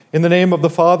In the name of the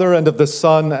Father, and of the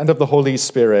Son, and of the Holy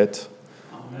Spirit.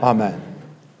 Amen.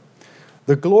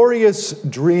 The glorious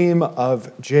dream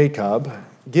of Jacob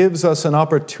gives us an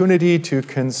opportunity to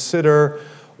consider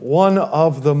one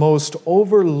of the most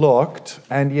overlooked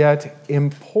and yet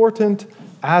important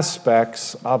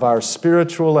aspects of our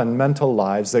spiritual and mental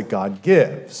lives that God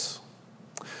gives.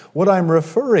 What I'm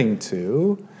referring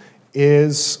to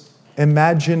is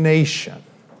imagination.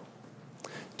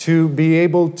 To be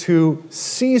able to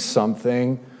see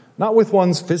something, not with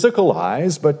one's physical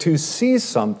eyes, but to see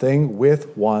something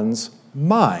with one's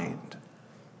mind.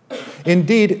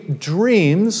 Indeed,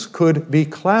 dreams could be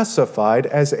classified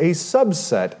as a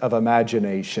subset of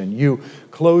imagination. You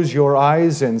close your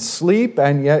eyes in sleep,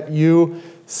 and yet you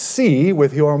see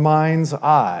with your mind's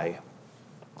eye.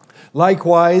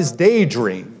 Likewise,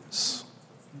 daydreams,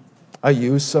 a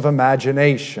use of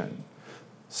imagination.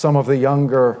 Some of the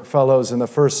younger fellows in the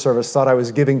first service thought I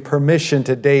was giving permission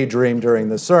to daydream during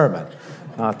the sermon.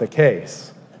 Not the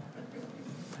case.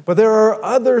 But there are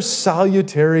other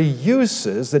salutary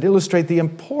uses that illustrate the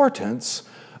importance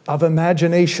of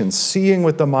imagination, seeing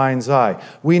with the mind's eye.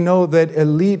 We know that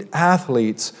elite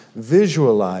athletes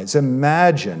visualize,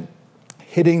 imagine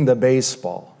hitting the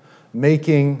baseball,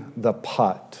 making the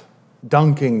putt,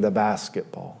 dunking the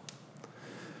basketball.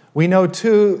 We know,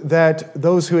 too, that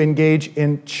those who engage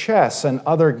in chess and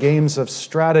other games of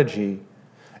strategy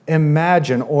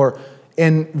imagine or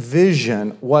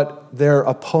envision what their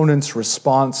opponent's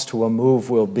response to a move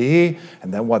will be,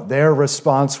 and then what their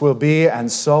response will be, and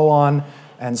so on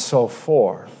and so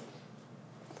forth.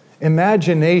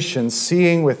 Imagination,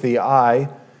 seeing with the eye,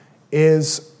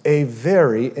 is a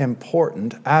very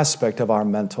important aspect of our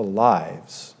mental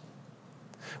lives.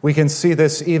 We can see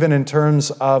this even in terms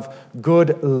of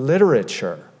good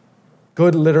literature.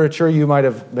 Good literature, you might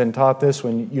have been taught this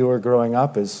when you were growing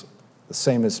up, is the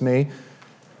same as me.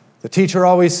 The teacher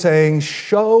always saying,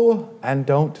 show and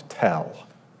don't tell.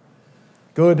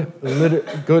 Good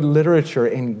literature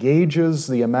engages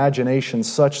the imagination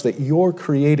such that you're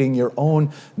creating your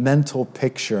own mental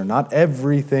picture. Not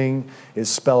everything is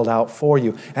spelled out for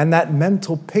you. And that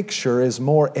mental picture is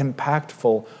more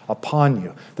impactful upon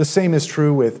you. The same is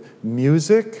true with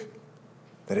music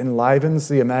that enlivens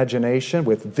the imagination,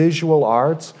 with visual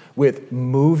arts, with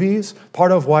movies.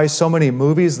 Part of why so many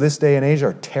movies this day and age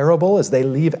are terrible is they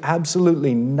leave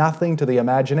absolutely nothing to the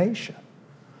imagination.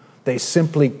 They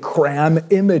simply cram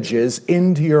images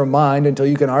into your mind until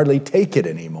you can hardly take it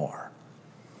anymore.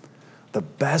 The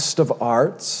best of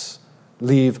arts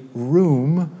leave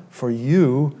room for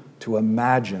you to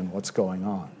imagine what's going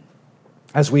on.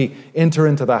 As we enter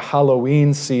into the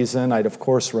Halloween season, I'd of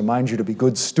course remind you to be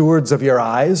good stewards of your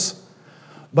eyes.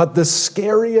 But the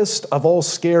scariest of all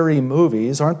scary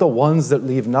movies aren't the ones that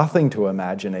leave nothing to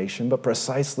imagination, but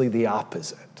precisely the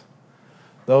opposite.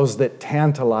 Those that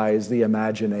tantalize the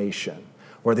imagination,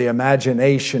 where the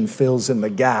imagination fills in the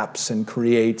gaps and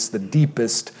creates the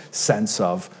deepest sense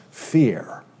of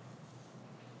fear.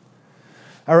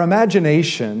 Our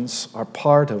imaginations are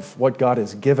part of what God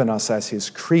has given us as His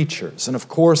creatures. And of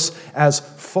course, as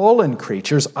fallen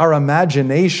creatures, our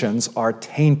imaginations are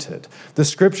tainted. The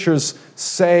Scriptures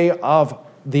say of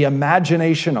the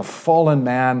imagination of fallen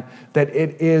man that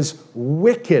it is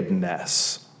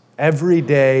wickedness every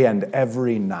day and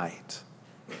every night.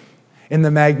 In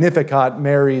the Magnificat,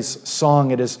 Mary's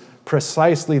song, it is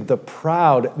precisely the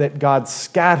proud that God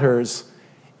scatters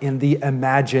in the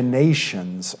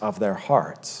imaginations of their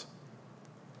hearts.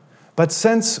 But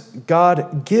since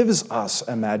God gives us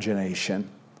imagination,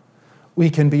 we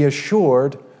can be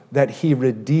assured that He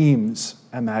redeems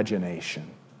imagination.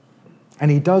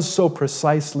 And He does so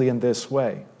precisely in this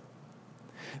way,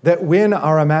 that when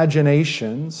our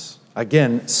imaginations,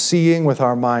 again, seeing with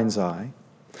our mind's eye,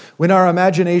 when our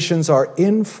imaginations are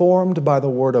informed by the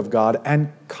Word of God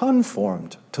and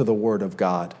conformed to the Word of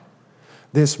God,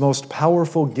 this most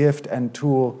powerful gift and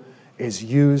tool is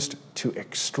used to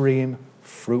extreme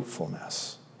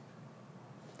fruitfulness.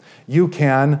 You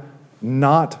can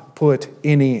not put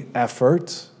any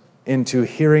effort into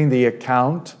hearing the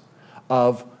account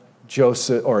of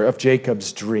Joseph or of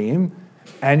Jacob's dream,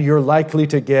 and you're likely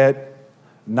to get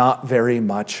not very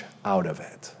much out of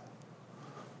it.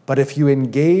 But if you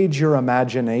engage your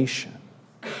imagination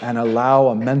and allow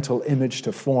a mental image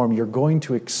to form, you're going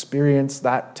to experience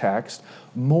that text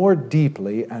more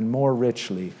deeply and more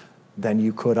richly than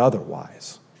you could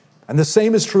otherwise. And the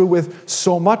same is true with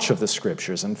so much of the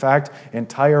Scriptures. In fact,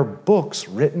 entire books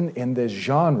written in this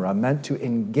genre meant to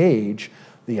engage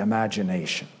the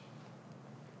imagination.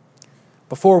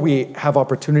 Before we have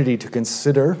opportunity to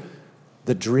consider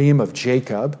the dream of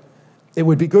Jacob, it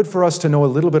would be good for us to know a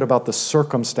little bit about the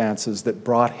circumstances that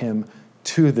brought him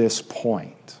to this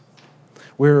point.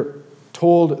 We're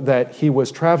told that he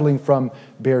was traveling from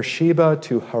Beersheba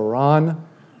to Haran.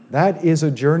 That is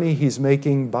a journey he's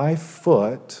making by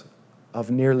foot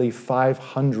of nearly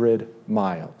 500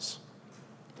 miles.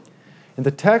 In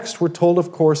the text, we're told,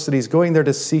 of course, that he's going there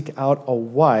to seek out a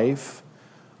wife,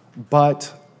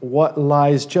 but what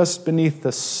lies just beneath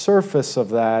the surface of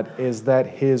that is that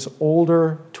his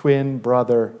older twin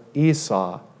brother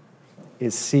Esau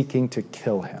is seeking to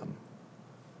kill him.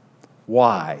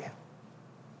 Why?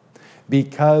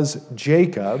 Because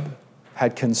Jacob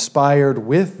had conspired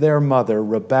with their mother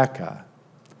Rebekah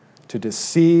to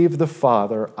deceive the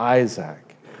father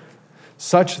Isaac,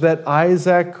 such that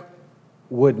Isaac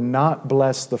would not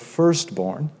bless the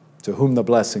firstborn, to whom the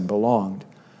blessing belonged,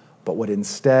 but would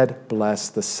instead bless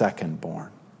the secondborn.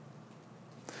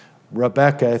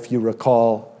 Rebekah, if you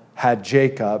recall, had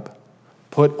Jacob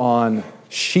put on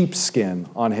sheepskin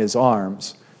on his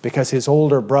arms because his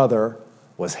older brother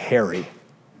was hairy.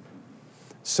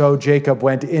 So Jacob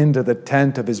went into the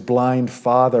tent of his blind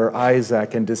father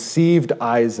Isaac and deceived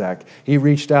Isaac. He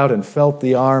reached out and felt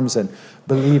the arms and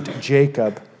believed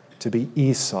Jacob to be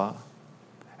Esau.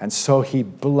 And so he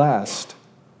blessed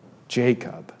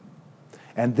Jacob.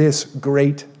 And this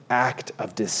great act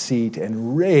of deceit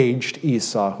enraged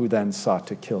Esau, who then sought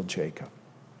to kill Jacob.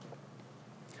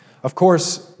 Of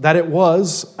course, that it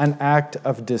was an act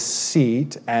of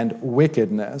deceit and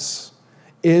wickedness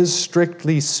is,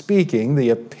 strictly speaking,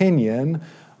 the opinion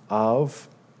of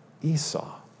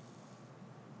Esau.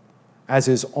 As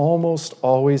is almost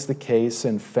always the case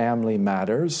in family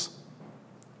matters,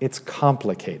 it's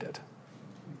complicated.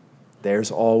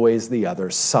 There's always the other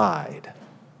side.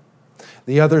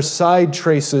 The other side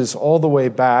traces all the way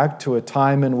back to a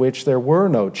time in which there were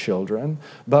no children,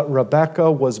 but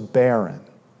Rebekah was barren.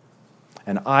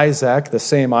 And Isaac, the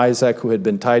same Isaac who had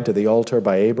been tied to the altar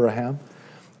by Abraham,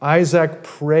 Isaac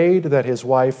prayed that his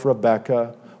wife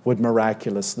Rebekah would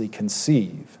miraculously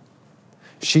conceive.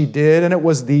 She did, and it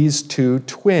was these two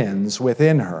twins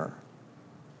within her.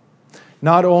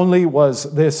 Not only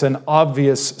was this an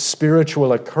obvious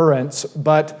spiritual occurrence,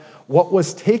 but what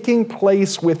was taking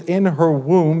place within her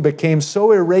womb became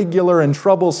so irregular and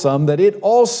troublesome that it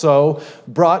also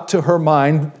brought to her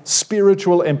mind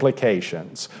spiritual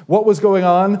implications. What was going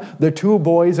on? The two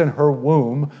boys in her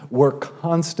womb were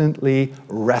constantly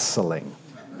wrestling.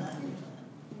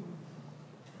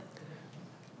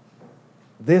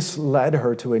 This led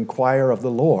her to inquire of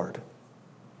the Lord.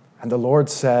 And the Lord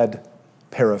said,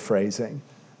 paraphrasing,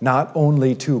 not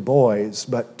only two boys,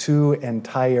 but two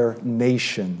entire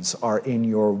nations are in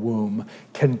your womb,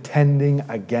 contending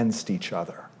against each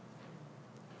other.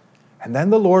 And then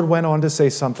the Lord went on to say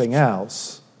something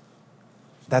else,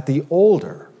 that the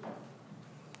older,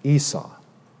 Esau,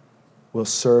 will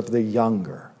serve the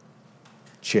younger,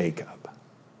 Jacob.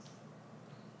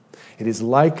 It is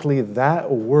likely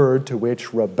that word to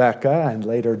which Rebekah and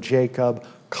later Jacob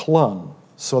clung,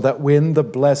 so that when the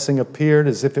blessing appeared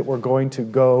as if it were going to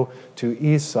go to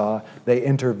Esau, they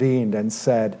intervened and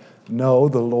said, no,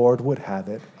 the Lord would have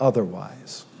it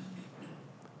otherwise.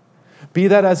 Be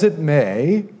that as it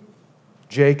may,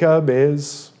 Jacob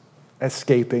is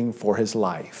escaping for his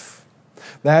life.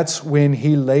 That's when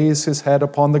he lays his head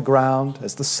upon the ground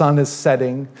as the sun is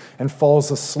setting and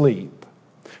falls asleep.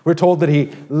 We're told that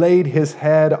he laid his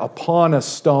head upon a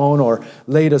stone or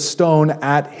laid a stone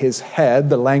at his head.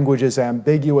 The language is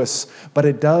ambiguous, but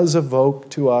it does evoke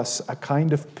to us a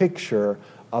kind of picture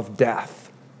of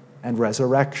death and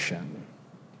resurrection,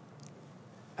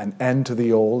 an end to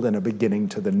the old and a beginning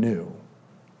to the new.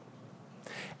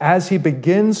 As he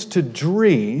begins to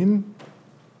dream,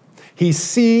 he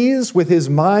sees with his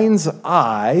mind's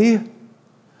eye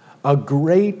a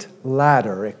great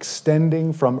ladder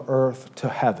extending from earth to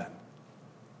heaven.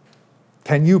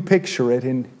 Can you picture it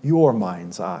in your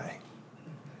mind's eye?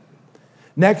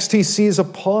 Next, he sees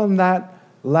upon that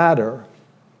ladder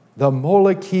the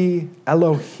Moleki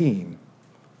Elohim,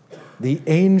 the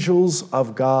angels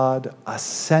of God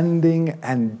ascending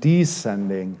and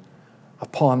descending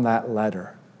upon that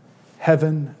ladder,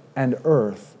 heaven and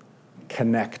earth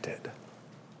connected.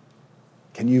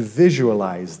 Can you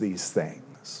visualize these things?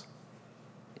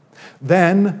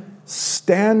 Then,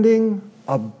 standing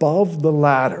above the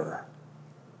ladder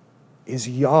is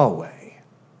Yahweh.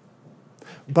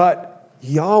 But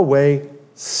Yahweh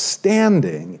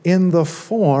standing in the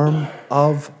form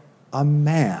of a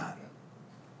man,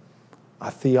 a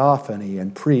theophany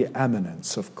and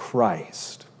preeminence of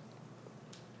Christ.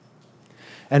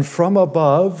 And from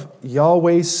above,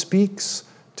 Yahweh speaks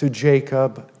to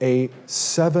Jacob a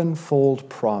sevenfold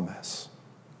promise.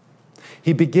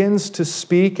 He begins to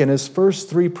speak, and his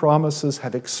first three promises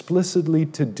have explicitly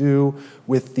to do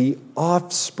with the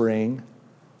offspring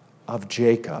of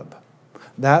Jacob.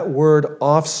 That word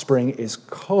offspring is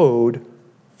code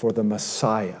for the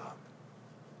Messiah.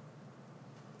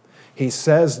 He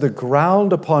says, the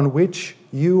ground upon which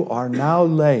you are now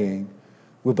laying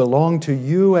will belong to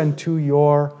you and to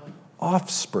your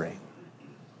offspring.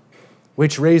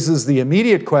 Which raises the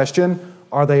immediate question,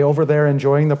 are they over there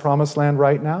enjoying the promised land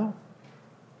right now?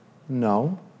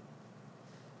 No.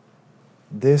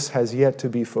 This has yet to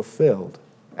be fulfilled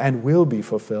and will be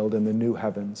fulfilled in the new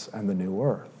heavens and the new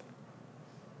earth.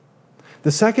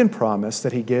 The second promise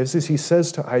that he gives is he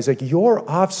says to Isaac, your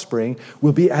offspring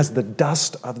will be as the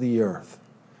dust of the earth,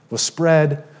 will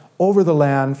spread over the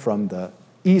land from the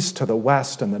east to the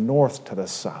west and the north to the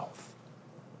south.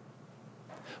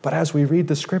 But as we read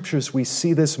the scriptures, we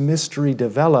see this mystery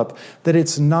develop, that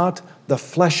it's not the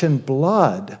flesh and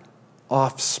blood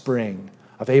offspring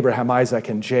of Abraham, Isaac,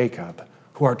 and Jacob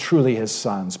who are truly his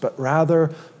sons, but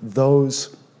rather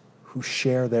those who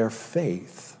share their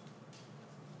faith.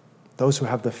 Those who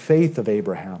have the faith of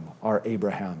Abraham are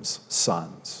Abraham's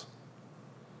sons.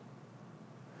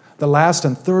 The last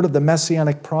and third of the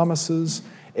messianic promises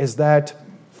is that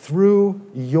through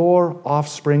your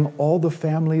offspring, all the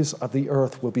families of the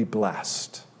earth will be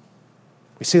blessed.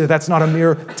 We see that that's not a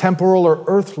mere temporal or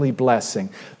earthly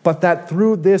blessing, but that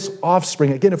through this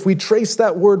offspring, again, if we trace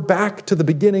that word back to the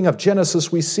beginning of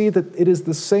Genesis, we see that it is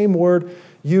the same word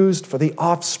used for the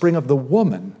offspring of the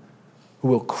woman who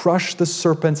will crush the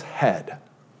serpent's head,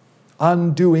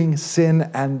 undoing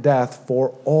sin and death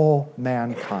for all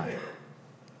mankind.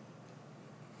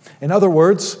 In other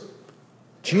words,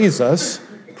 Jesus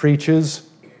preaches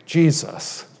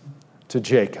Jesus to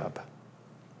Jacob.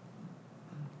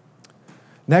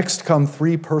 Next come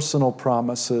three personal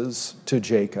promises to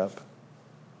Jacob.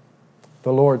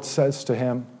 The Lord says to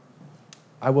him,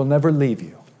 I will never leave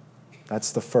you.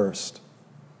 That's the first.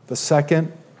 The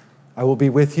second, I will be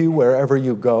with you wherever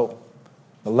you go.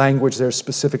 The language there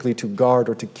specifically to guard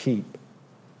or to keep.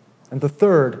 And the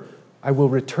third, I will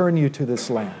return you to this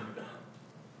land.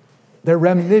 They're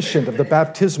reminiscent of the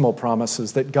baptismal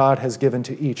promises that God has given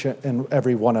to each and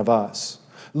every one of us.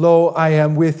 Lo, I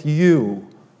am with you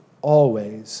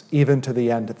always, even to the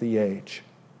end of the age.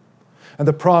 And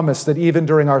the promise that even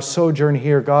during our sojourn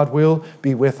here, God will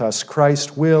be with us.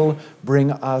 Christ will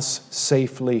bring us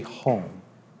safely home.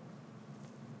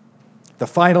 The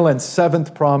final and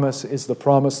seventh promise is the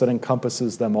promise that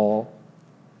encompasses them all.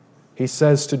 He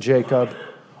says to Jacob,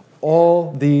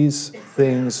 all these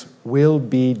things will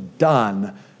be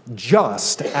done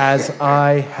just as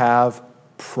I have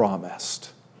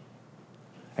promised.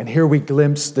 And here we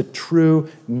glimpse the true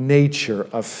nature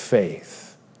of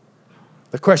faith.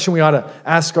 The question we ought to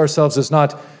ask ourselves is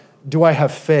not, do I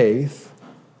have faith?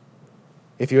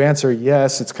 If you answer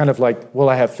yes, it's kind of like, well,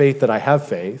 I have faith that I have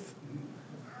faith.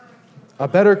 A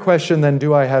better question than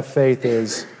do I have faith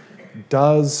is,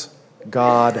 does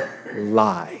God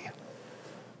lie?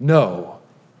 No.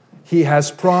 He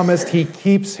has promised, he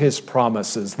keeps his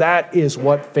promises. That is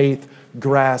what faith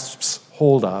grasps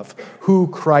hold of, who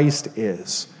Christ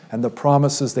is and the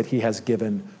promises that he has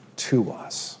given to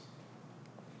us.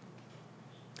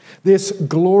 This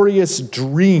glorious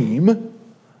dream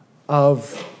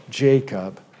of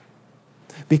Jacob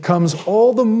becomes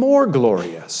all the more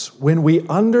glorious when we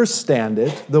understand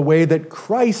it the way that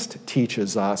Christ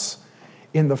teaches us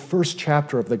in the first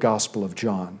chapter of the Gospel of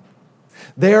John.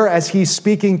 There, as he's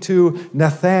speaking to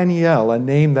Nathanael, a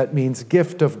name that means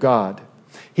gift of God,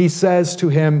 he says to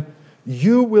him,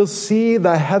 you will see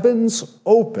the heavens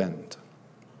opened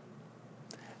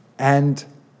and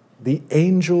the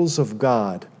angels of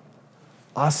God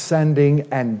ascending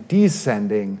and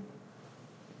descending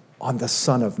on the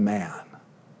Son of Man.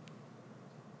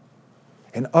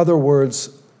 In other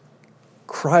words,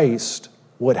 Christ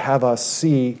would have us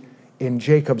see in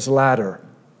Jacob's ladder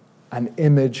an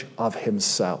image of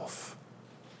himself.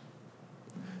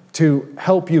 To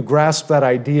help you grasp that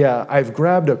idea, I've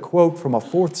grabbed a quote from a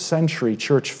 4th century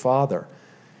church father.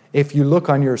 If you look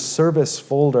on your service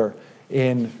folder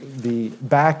in the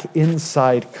back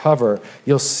inside cover,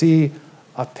 you'll see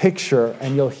a picture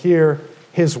and you'll hear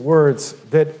his words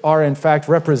that are in fact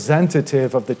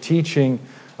representative of the teaching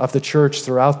of the church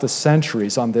throughout the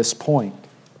centuries on this point.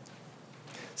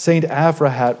 St.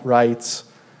 Aphrahat writes,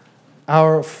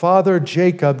 our father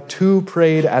Jacob too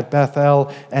prayed at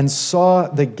Bethel and saw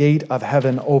the gate of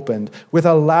heaven opened with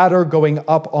a ladder going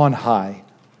up on high.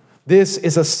 This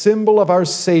is a symbol of our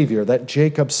Savior that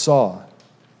Jacob saw.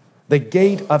 The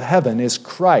gate of heaven is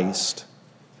Christ.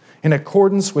 In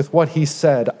accordance with what he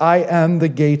said, I am the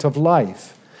gate of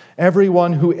life.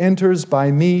 Everyone who enters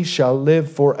by me shall live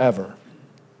forever.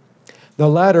 The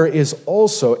ladder is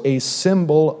also a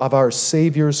symbol of our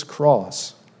Savior's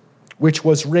cross, which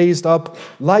was raised up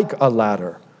like a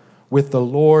ladder, with the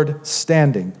Lord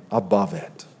standing above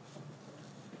it.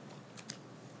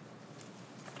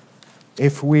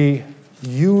 If we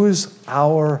use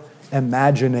our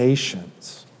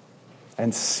imaginations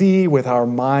and see with our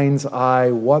mind's eye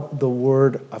what the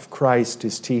word of Christ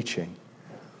is teaching,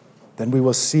 then we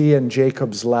will see in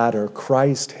Jacob's ladder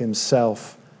Christ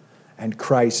himself and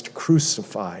Christ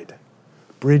crucified,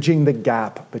 bridging the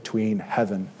gap between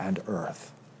heaven and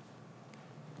earth.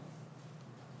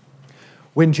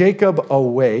 When Jacob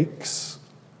awakes,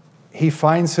 he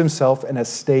finds himself in a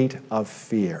state of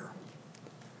fear.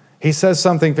 He says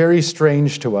something very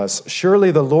strange to us.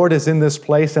 Surely the Lord is in this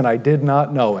place and I did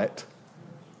not know it.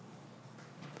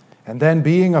 And then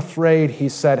being afraid, he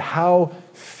said, how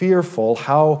fearful,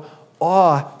 how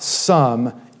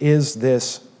awesome is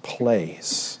this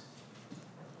place.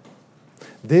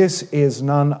 This is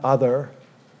none other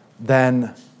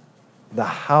than the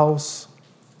house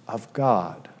of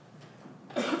God.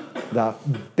 The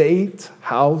Beit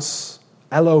house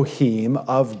Elohim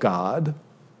of God.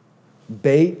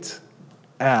 Beit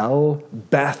El,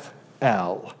 Beth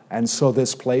El. And so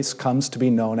this place comes to be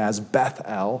known as Beth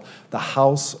El, the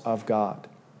house of God.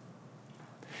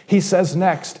 He says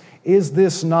next, is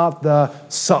this not the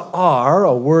Sa'ar,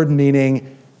 a word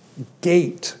meaning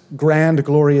gate, grand,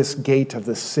 glorious gate of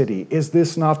the city? Is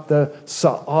this not the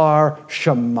Sa'ar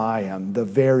Shemayim, the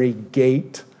very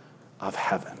gate of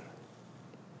heaven?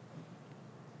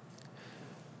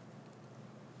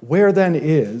 Where then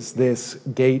is this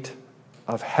gate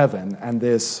of heaven and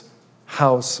this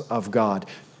house of God?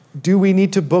 Do we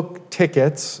need to book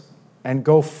tickets and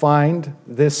go find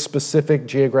this specific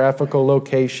geographical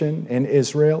location in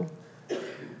Israel?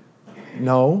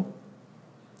 No.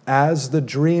 As the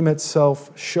dream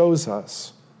itself shows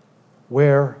us,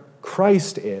 where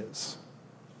Christ is,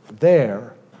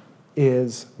 there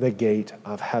is the gate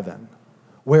of heaven.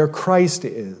 Where Christ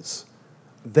is,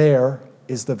 there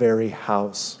is the very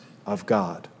house of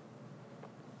God.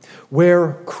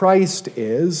 Where Christ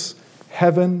is,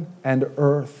 heaven and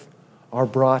earth are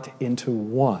brought into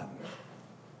one.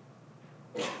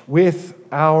 With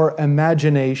our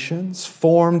imaginations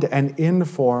formed and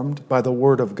informed by the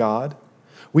Word of God,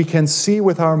 we can see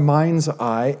with our mind's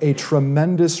eye a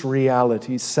tremendous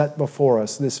reality set before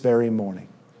us this very morning.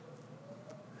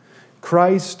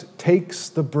 Christ takes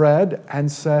the bread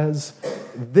and says,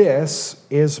 "This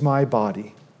is my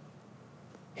body."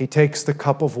 He takes the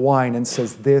cup of wine and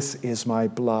says, "This is my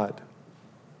blood."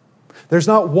 There's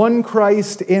not one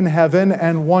Christ in heaven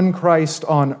and one Christ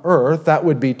on earth. That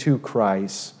would be two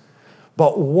Christs.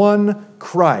 But one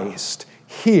Christ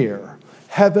here.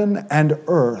 Heaven and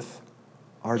earth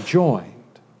are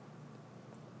joined.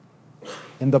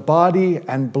 In the body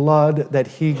and blood that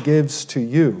he gives to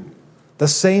you, the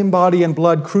same body and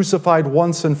blood crucified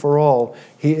once and for all,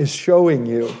 he is showing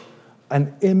you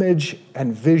an image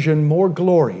and vision more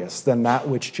glorious than that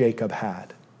which Jacob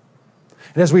had.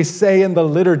 And as we say in the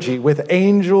liturgy, with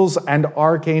angels and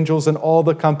archangels and all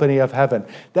the company of heaven,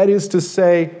 that is to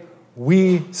say,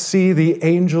 we see the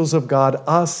angels of God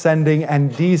ascending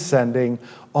and descending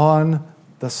on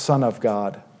the Son of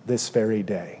God this very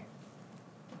day.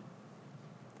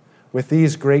 With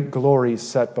these great glories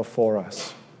set before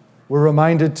us, we're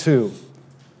reminded too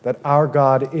that our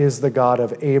God is the God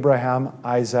of Abraham,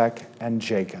 Isaac, and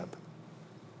Jacob.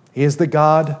 He is the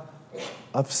God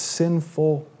of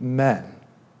sinful men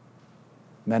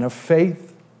of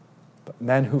faith, but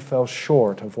men who fell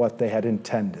short of what they had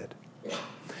intended.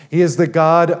 He is the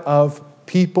God of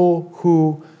people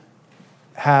who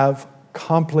have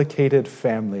complicated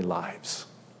family lives.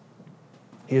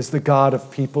 He is the God of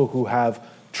people who have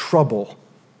trouble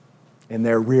in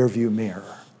their rearview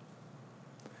mirror.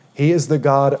 He is the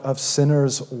God of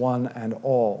sinners one and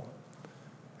all.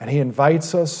 And he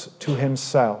invites us to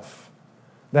himself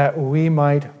that we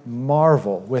might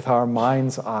marvel with our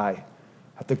mind's eye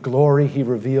at the glory he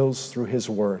reveals through his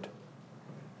word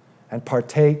and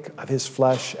partake of his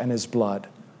flesh and his blood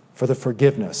for the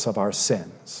forgiveness of our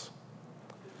sins.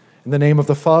 In the name of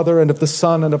the Father, and of the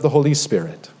Son, and of the Holy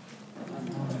Spirit.